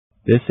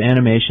This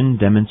animation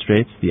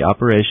demonstrates the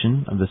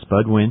operation of the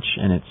spud winch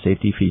and its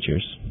safety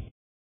features.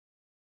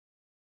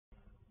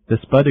 The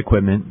spud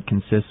equipment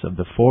consists of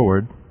the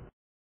forward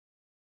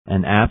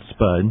and aft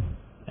spud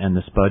and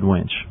the spud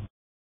winch.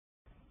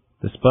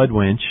 The spud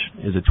winch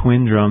is a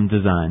twin drum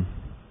design.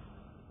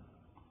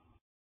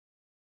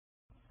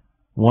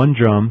 One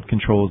drum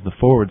controls the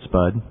forward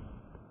spud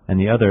and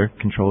the other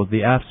controls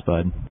the aft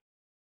spud.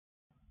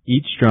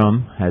 Each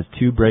drum has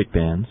two brake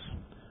bands,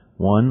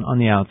 one on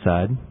the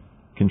outside,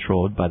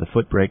 controlled by the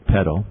foot brake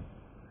pedal,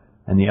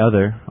 and the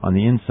other on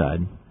the inside,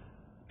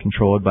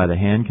 controlled by the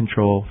hand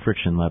control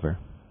friction lever.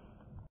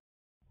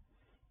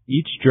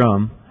 Each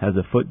drum has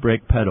a foot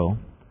brake pedal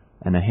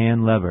and a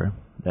hand lever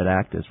that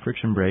act as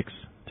friction brakes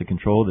to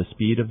control the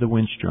speed of the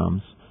winch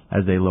drums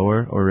as they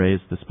lower or raise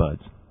the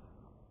spuds.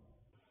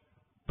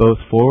 Both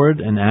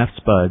forward and aft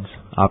spuds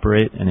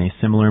operate in a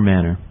similar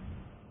manner.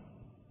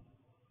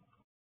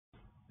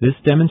 This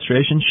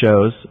demonstration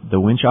shows the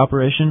winch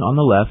operation on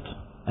the left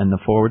and the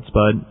forward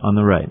spud on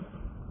the right.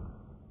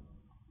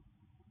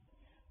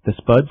 The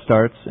spud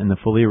starts in the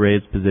fully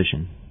raised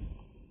position.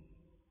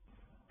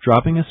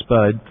 Dropping a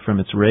spud from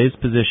its raised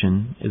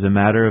position is a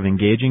matter of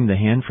engaging the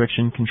hand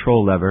friction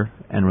control lever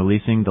and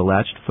releasing the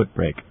latched foot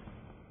brake.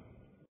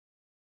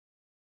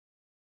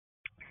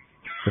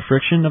 The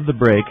friction of the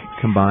brake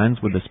combines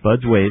with the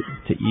spud's weight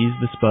to ease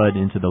the spud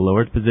into the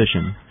lowered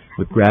position,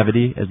 with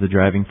gravity as the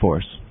driving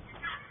force.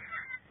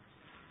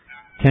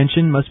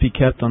 Tension must be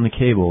kept on the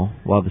cable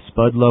while the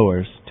spud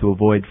lowers to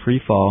avoid free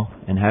fall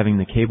and having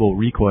the cable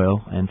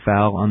recoil and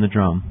foul on the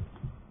drum.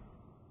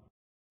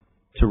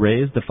 To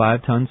raise the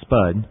 5-ton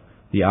spud,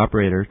 the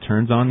operator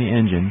turns on the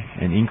engine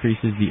and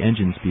increases the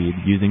engine speed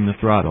using the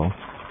throttle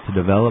to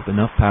develop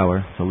enough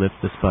power to lift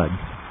the spud.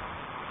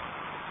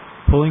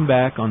 Pulling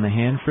back on the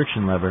hand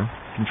friction lever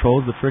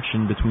controls the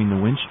friction between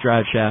the winch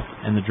drive shaft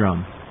and the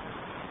drum.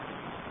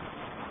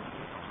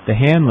 The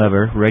hand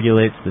lever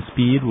regulates the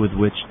speed with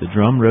which the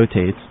drum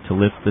rotates to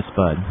lift the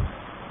spud.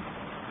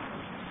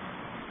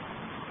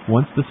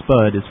 Once the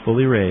spud is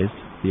fully raised,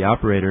 the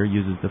operator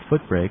uses the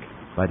foot brake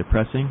by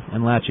depressing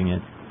and latching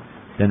it,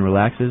 then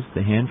relaxes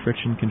the hand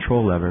friction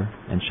control lever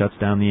and shuts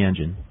down the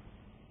engine.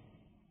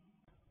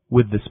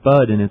 With the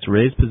spud in its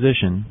raised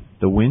position,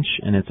 the winch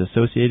and its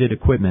associated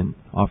equipment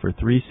offer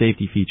 3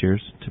 safety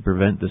features to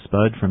prevent the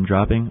spud from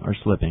dropping or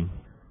slipping.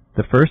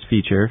 The first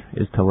feature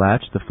is to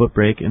latch the foot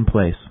brake in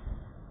place.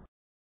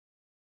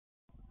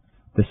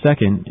 The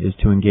second is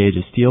to engage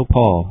a steel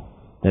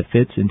pawl that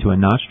fits into a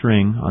notched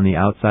ring on the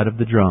outside of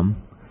the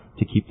drum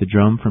to keep the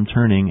drum from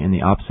turning in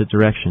the opposite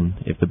direction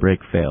if the brake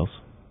fails.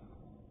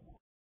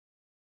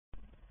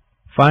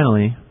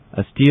 Finally,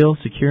 a steel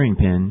securing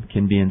pin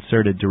can be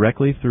inserted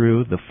directly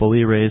through the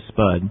fully raised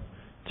spud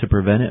to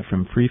prevent it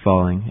from free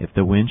falling if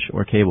the winch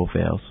or cable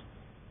fails.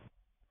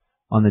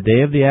 On the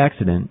day of the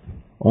accident,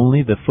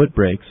 only the foot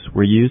brakes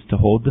were used to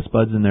hold the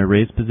spuds in their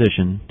raised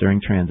position during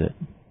transit.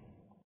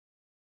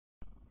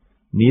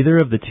 Neither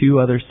of the 2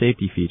 other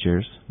safety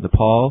features, the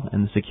pawl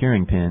and the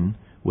securing pin,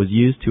 was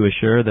used to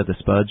assure that the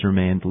spuds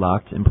remained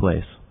locked in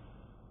place.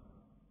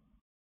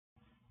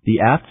 The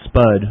aft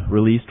spud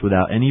released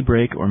without any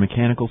brake or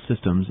mechanical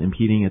systems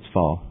impeding its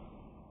fall.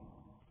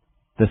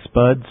 The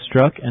spud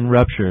struck and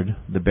ruptured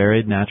the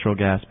buried natural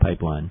gas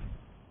pipeline.